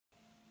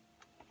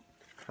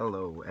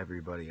Hello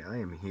everybody, I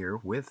am here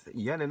with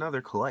yet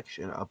another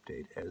collection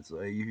update, as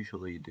I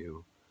usually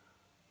do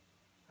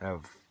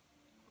have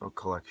a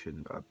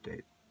collection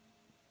update.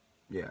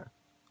 Yeah.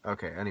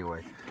 Okay,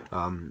 anyway,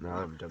 now that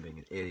I'm done being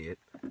an idiot,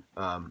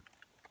 I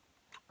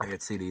got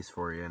CDs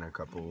for you and a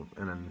couple,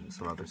 and then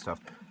some other stuff,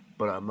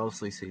 but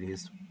mostly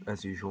CDs,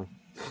 as usual.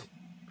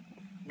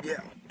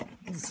 Yeah,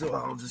 so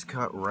I'll just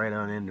cut right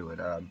on into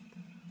it.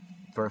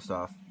 First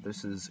off,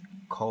 this is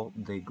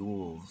Cult de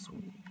Ghoul's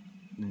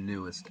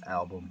newest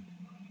album.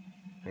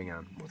 Hang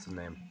on, what's his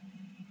name?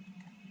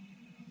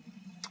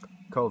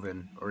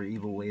 Coven, or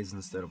Evil Ways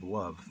Instead of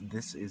Love.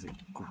 This is a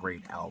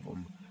great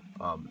album.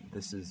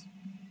 This is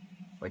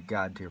like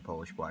god tier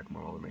Polish black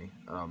metal to me.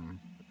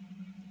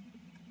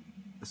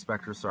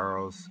 Spectre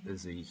Sorrows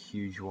is a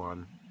huge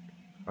one.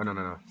 Oh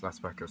no, it's not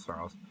Spectre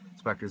Sorrows.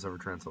 Spectres Over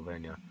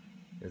Transylvania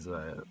is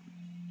a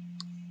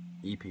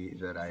EP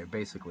that I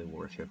basically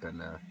worship, and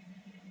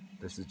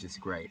this is just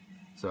great.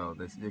 So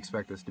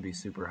expect this to be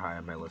super high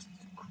on my list.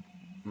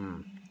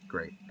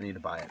 Great. I need to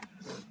buy it.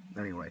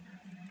 Anyway,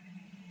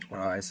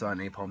 I saw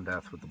Napalm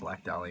Death with the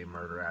Black Dahlia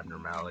Murder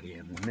Abnormality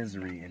and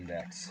Misery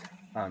Index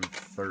on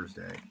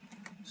Thursday.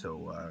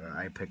 So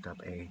I picked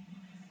up a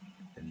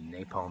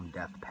Napalm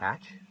Death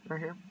patch right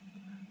here.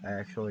 I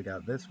actually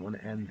got this one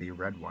and the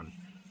red one.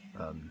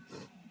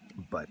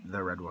 But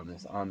the red one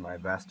is on my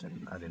vest,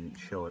 and I didn't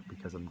show it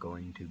because I'm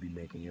going to be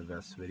making a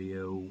vest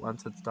video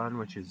once it's done,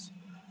 which is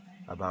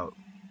about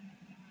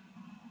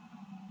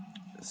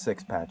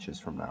 6 patches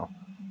from now.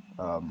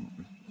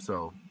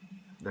 So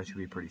that should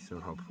be pretty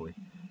soon, hopefully.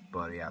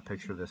 But yeah,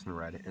 picture this in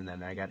red. And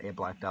then I got a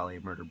Black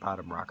Dahlia Murder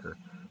bottom rocker.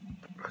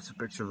 It's a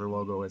picture of the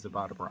logo as a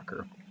bottom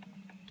rocker.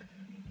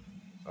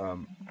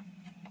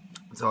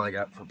 That's all I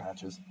got for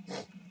patches.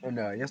 And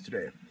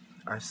yesterday,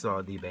 I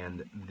saw the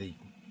band, the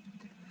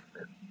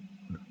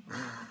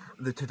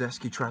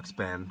Tedeschi Trucks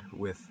band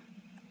with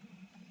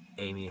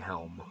Amy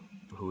Helm,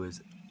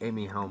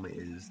 Amy Helm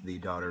is the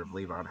daughter of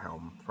Levon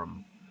Helm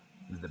from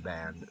the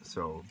band.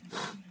 So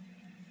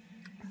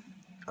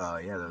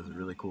yeah, that was a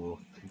really cool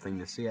thing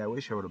to see. I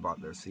wish I would have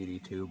bought their CD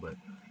too, but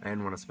I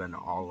didn't want to spend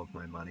all of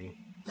my money,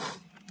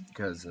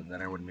 because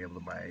then I wouldn't be able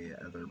to buy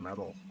other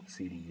metal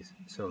CDs.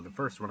 So the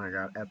first one I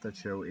got at the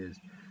show is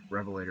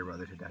Revelator by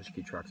the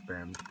Tedeschi Trucks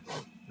Band.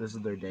 This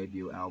is their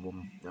debut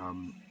album.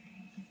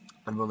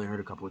 I've only heard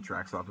a couple of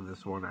tracks off of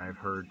this one. I've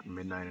heard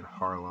Midnight in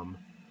Harlem,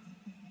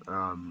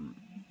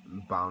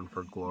 Bound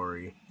for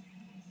Glory,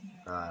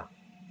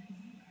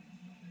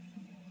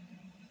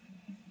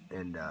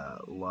 and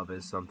Love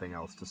Is Something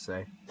Else to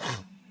Say.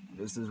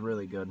 This is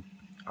really good.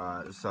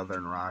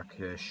 Southern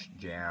rockish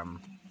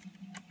jam,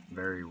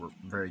 very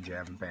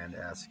jam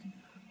band-esque.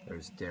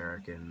 There's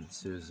Derek and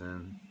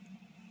Susan.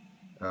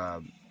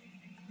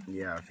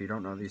 Yeah, if you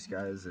don't know these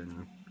guys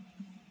and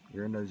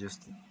you're into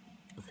just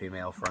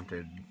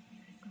female-fronted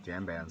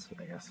jam bands,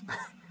 I guess.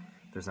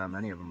 There's not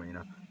many of them, you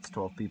know. It's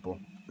 12 people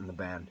in the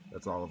band.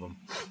 That's all of them.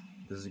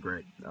 This is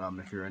great.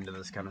 If you're into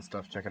this kind of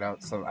stuff, check it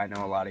out. So I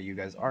know a lot of you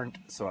guys aren't,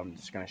 so I'm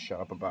just going to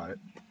shut up about it.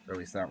 Or at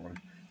least that one,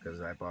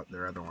 because I bought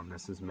their other one.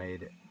 This is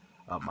Made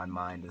Up My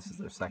Mind. This is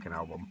their second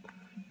album.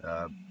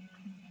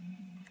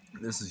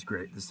 This is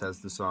great. This has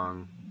the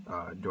song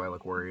Do I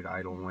Look Worried,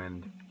 Idle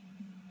Wind,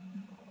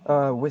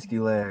 Whiskey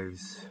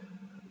Legs,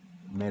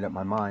 Made Up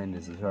My Mind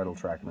is the title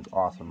track, and it's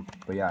awesome.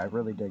 But yeah, I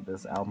really dig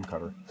this album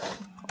cover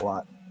a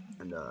lot.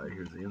 And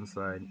here's the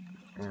inside.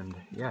 And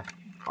yeah,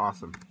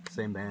 awesome.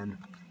 Same band,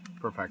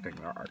 perfecting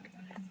their art.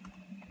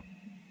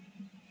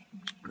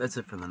 That's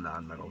it for the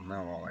non-metal.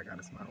 Now all I got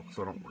is metal,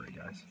 so don't worry,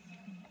 guys.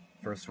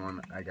 First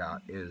one I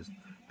got is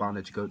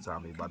Bondage Goat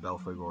Zombie by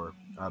Belphegor.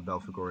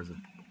 Belphegor is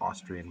an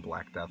Austrian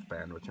Black Death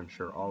band, which I'm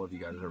sure all of you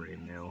guys already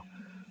knew,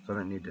 so I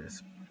don't need to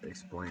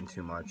explain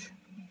too much.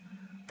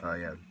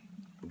 Yeah,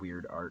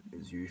 weird art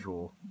as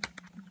usual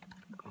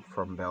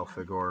from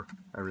Belphegor.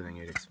 Everything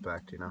you'd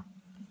expect, you know.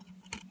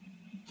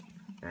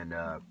 And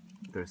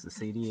there's the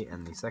CD,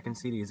 and the second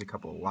CD is a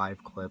couple of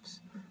live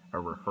clips, a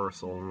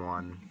rehearsal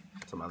one,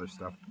 some other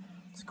stuff.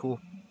 It's cool.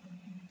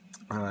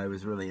 I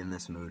was really in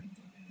this mood,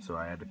 so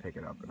I had to pick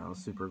it up, and I was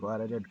super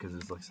glad I did, because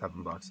it's like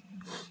 $7.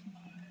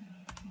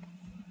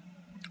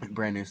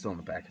 Brand new, still in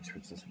the package,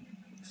 which is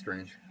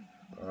strange.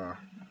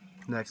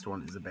 Next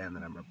one is a band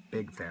that I'm a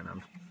big fan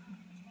of,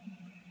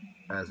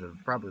 as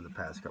of probably the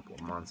past couple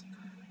of months.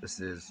 This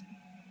is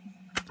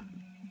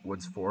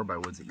Woods 4 by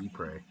Woods of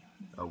Ypres.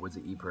 Woods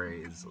of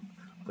Ypres is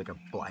like a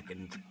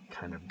Blackened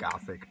kind of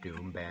gothic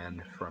doom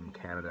band from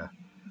Canada.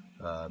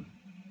 I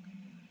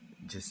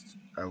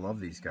love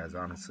these guys,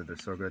 honestly. They're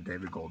so good.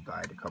 David Gold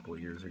died a couple of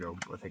years ago,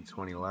 I think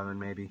 2011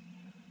 maybe.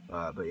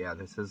 But yeah,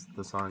 this is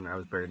the song I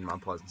Was Buried in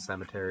Mount Pleasant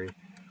Cemetery,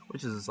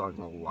 which is a song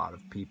a lot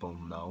of people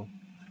know.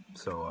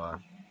 So,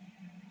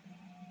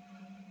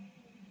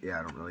 yeah,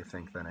 I don't really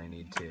think that I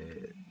need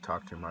to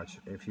talk too much.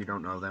 If you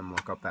don't know them,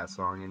 look up that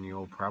song, and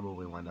you'll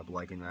probably wind up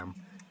liking them.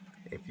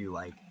 If you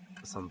like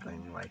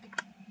something like,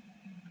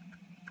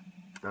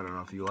 I don't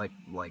know, if you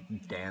like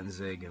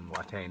Danzig and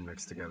Watain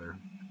mixed together.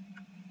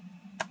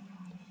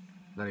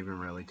 not even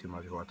really too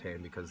much about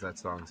Tame because that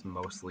song's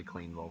mostly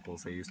clean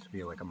vocals. They used to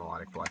be like a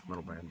melodic black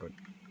metal band, but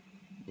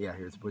yeah,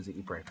 here's Woods That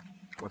Eat Prey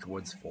with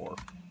Woods 4.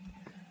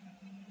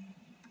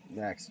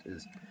 Next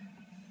is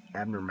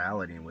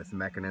Abnormality with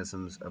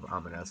Mechanisms of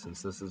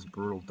Omniscience. This is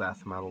brutal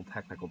death metal,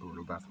 technical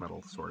brutal death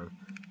metal, sort of.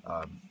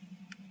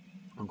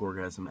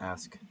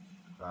 Gorgasm-esque,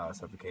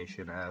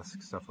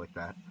 Suffocation-esque, stuff like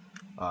that.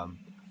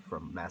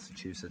 From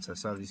Massachusetts. I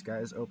saw these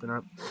guys open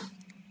up,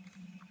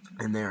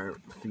 and they're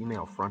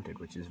female-fronted,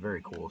 which is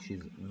very cool. She's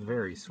a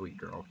very sweet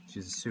girl.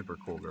 She's a super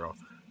cool girl.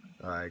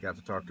 I got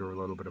to talk to her a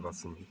little bit about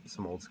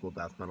some old-school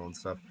death metal and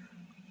stuff,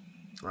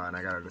 and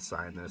I got her to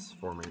sign this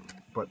for me.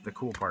 But the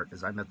cool part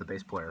is I met the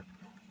bass player,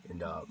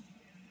 and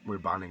we were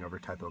bonding over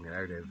Typo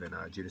Negative and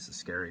Judas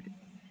Iscariot,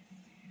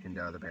 and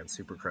the band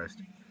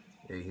Superchrist.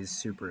 Yeah, he's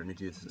super into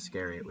Judas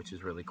Iscariot, which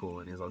is really cool,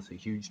 and he's also a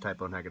huge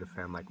Typo Negative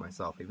fan like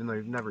myself, even though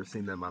you've never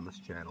seen them on this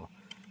channel,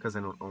 because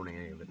I don't own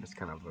any of it. It's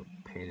kind of a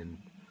pain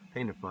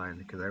to find,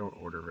 because I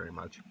don't order very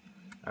much.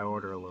 I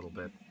order a little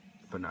bit,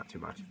 but not too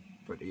much.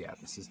 But yeah,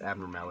 this is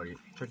Abnormality.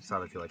 Check this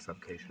out if you like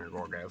Suffocation or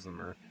Gorgasm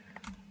or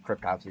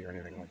Cryptopsy or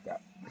anything like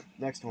that.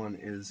 Next one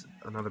is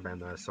another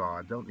band that I saw.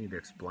 I don't need to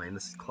explain.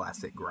 This is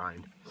classic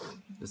grind.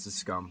 This is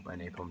Scum by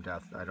Napalm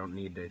Death. I don't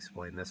need to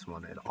explain this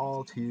one at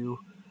all to you.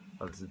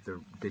 Oh, this is the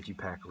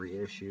Digipack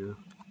reissue.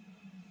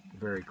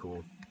 Very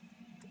cool.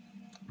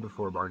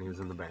 Before Barney was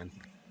in the band.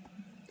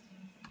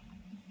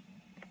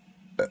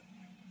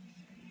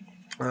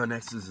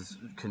 Next is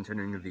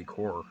continuing the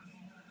core.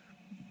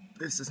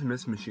 This is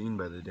Miss Machine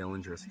by the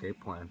Dillinger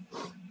Escape Plan.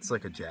 It's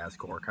like a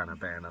jazzcore kind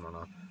of band. I don't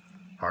know.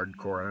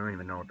 Hardcore. I don't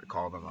even know what to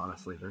call them,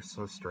 honestly. They're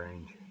so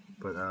strange.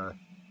 But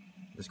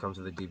this comes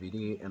with a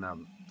DVD, and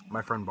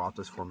my friend bought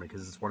this for me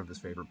because it's one of his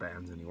favorite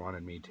bands, and he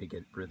wanted me to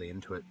get really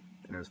into it.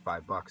 And it was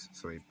 $5,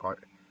 so he bought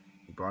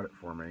it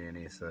for me, and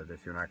he said,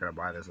 "If you're not gonna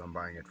buy this, I'm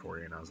buying it for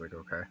you." And I was like,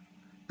 "Okay."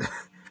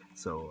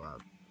 So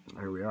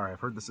here we are. I've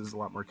heard this is a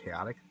lot more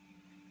chaotic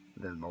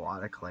than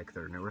melodic. Like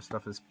their newer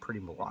stuff is pretty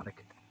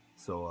melodic.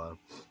 So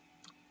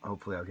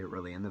hopefully I'll get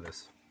really into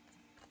this.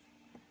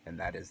 And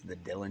that is the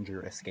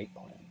Dillinger Escape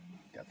Plan.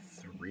 Got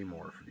 3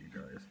 more for you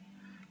guys.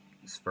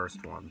 This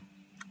first one,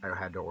 I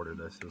had to order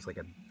this. It was like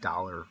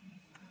 $1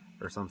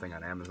 or something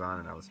on Amazon,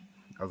 and I was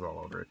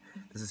all over it.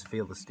 This is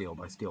Feel the Steel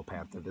by Steel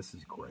Panther. This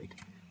is great.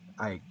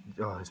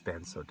 This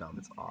band's so dumb.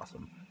 It's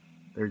awesome.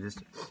 They're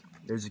just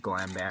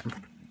glam band.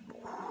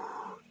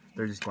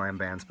 They're just glam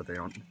bands, but they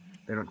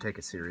don't take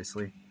it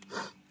seriously.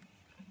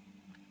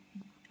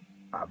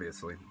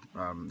 Obviously,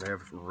 they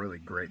have really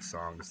great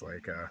songs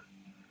like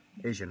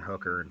Asian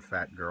Hooker and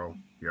Fat Girl,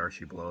 Yar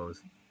She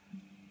Blows,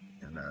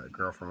 and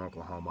Girl from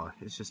Oklahoma.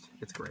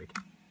 It's great.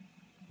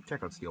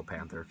 Check out Steel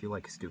Panther if you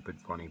like stupid,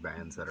 funny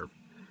bands that are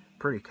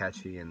pretty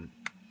catchy and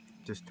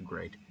just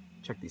great.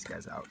 Check these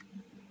guys out.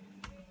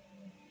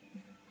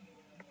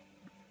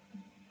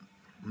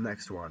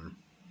 Next one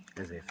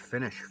is a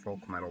Finnish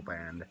folk metal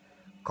band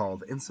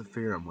called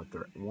Insufferum with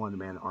their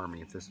one-man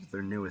army. This is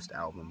their newest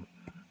album.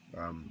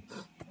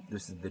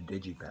 This is the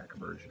Digipack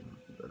version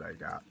that I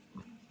got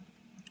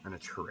in a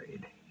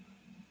trade.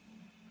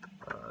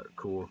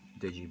 Cool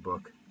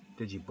Digibook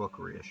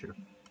reissue.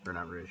 Or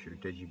not reissue,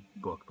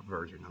 Digibook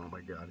version. Oh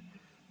my god.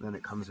 Then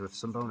it comes with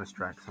some bonus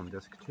tracks on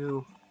disc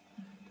 2.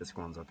 Disc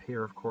 1's up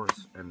here, of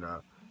course. And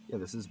yeah,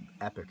 this is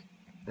epic.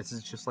 This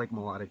is just like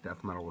melodic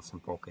death metal with some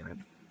folk in it.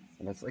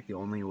 And that's like the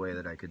only way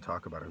that I could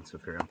talk about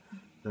Insufferum.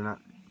 They're not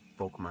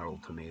folk metal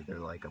to me. They're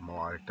like a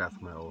melodic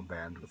death metal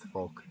band with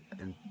folk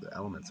and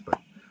elements, but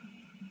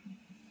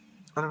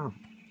I don't know.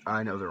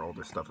 I know their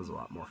older stuff is a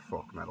lot more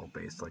folk metal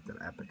based, like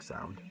that epic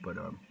sound, but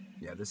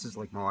yeah, this is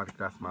like melodic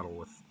death metal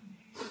with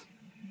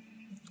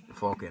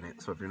folk in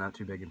it. So if you're not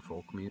too big in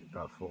folk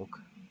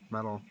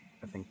metal,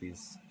 I think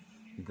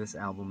this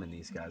album and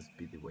these guys would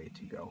be the way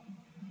to go.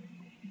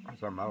 I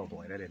saw Metal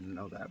Blade. I didn't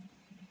know that.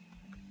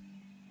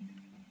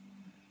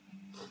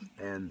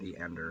 And The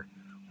Ender,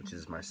 which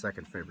is my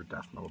second favorite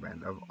death metal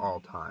band of all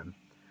time.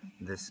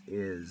 This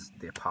is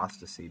The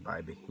Apostasy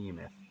by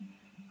Behemoth.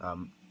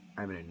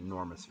 I'm an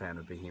enormous fan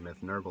of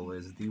Behemoth. Nurgle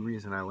is the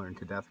reason I learned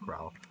to death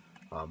growl.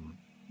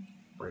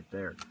 Right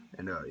there.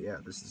 And yeah,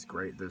 this is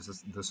great. There's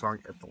the song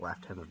At the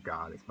Left Hand of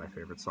God is my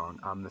favorite song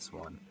on this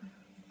one.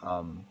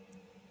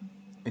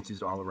 It's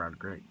just all around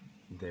great.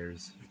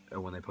 There's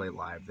when they play it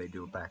live, they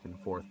do it back and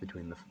forth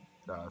between the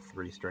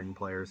 3 string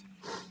players.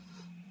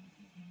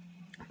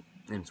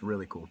 And it's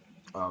really cool.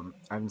 I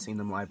haven't seen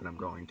them live, but I'm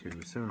going to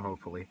soon,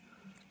 hopefully.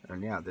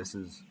 And yeah, this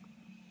is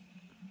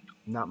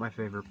not my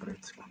favorite, but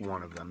it's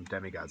one of them.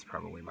 Demigod's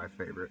probably my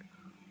favorite.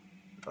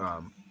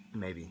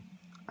 Maybe.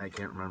 I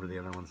can't remember the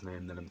other one's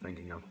name that I'm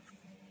thinking of.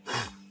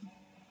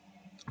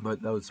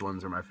 But those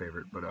ones are my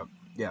favorite. But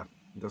yeah,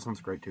 this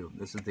one's great too.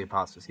 This is The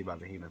Apostasy by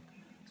Behemoth.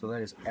 So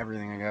that is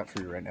everything I got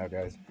for you right now,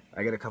 guys.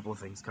 I got a couple of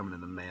things coming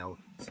in the mail,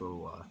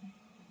 so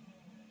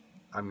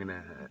I'm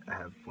gonna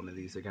have one of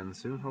these again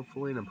soon,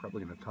 hopefully, and I'm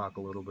probably gonna talk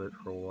a little bit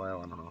for a while.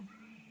 I don't know.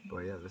 But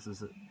yeah, this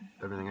is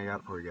everything I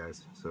got for you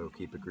guys. So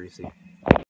keep it greasy.